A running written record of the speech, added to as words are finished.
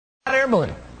air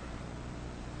balloon.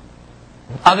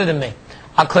 Other than me.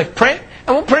 I'll click print,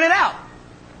 and we'll print it out.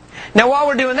 Now while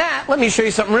we're doing that, let me show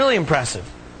you something really impressive.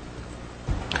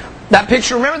 That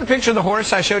picture, remember the picture of the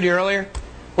horse I showed you earlier?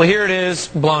 Well, here it is,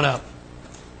 blown up.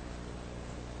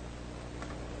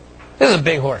 This is a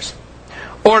big horse.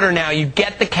 Order now. You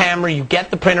get the camera, you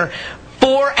get the printer.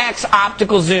 4x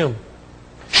optical zoom.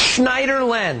 Schneider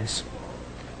lens.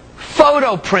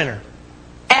 Photo printer.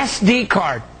 SD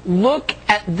card. Look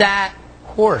at that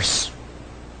horse.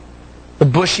 The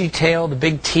bushy tail, the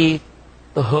big teeth,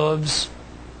 the hooves.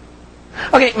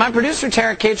 Okay, my producer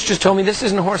Tara Cates just told me this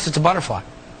isn't a horse, it's a butterfly.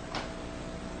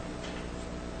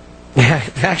 Yeah,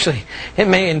 actually, it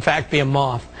may in fact be a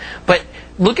moth. But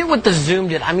look at what the zoom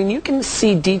did. I mean, you can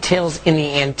see details in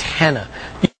the antenna.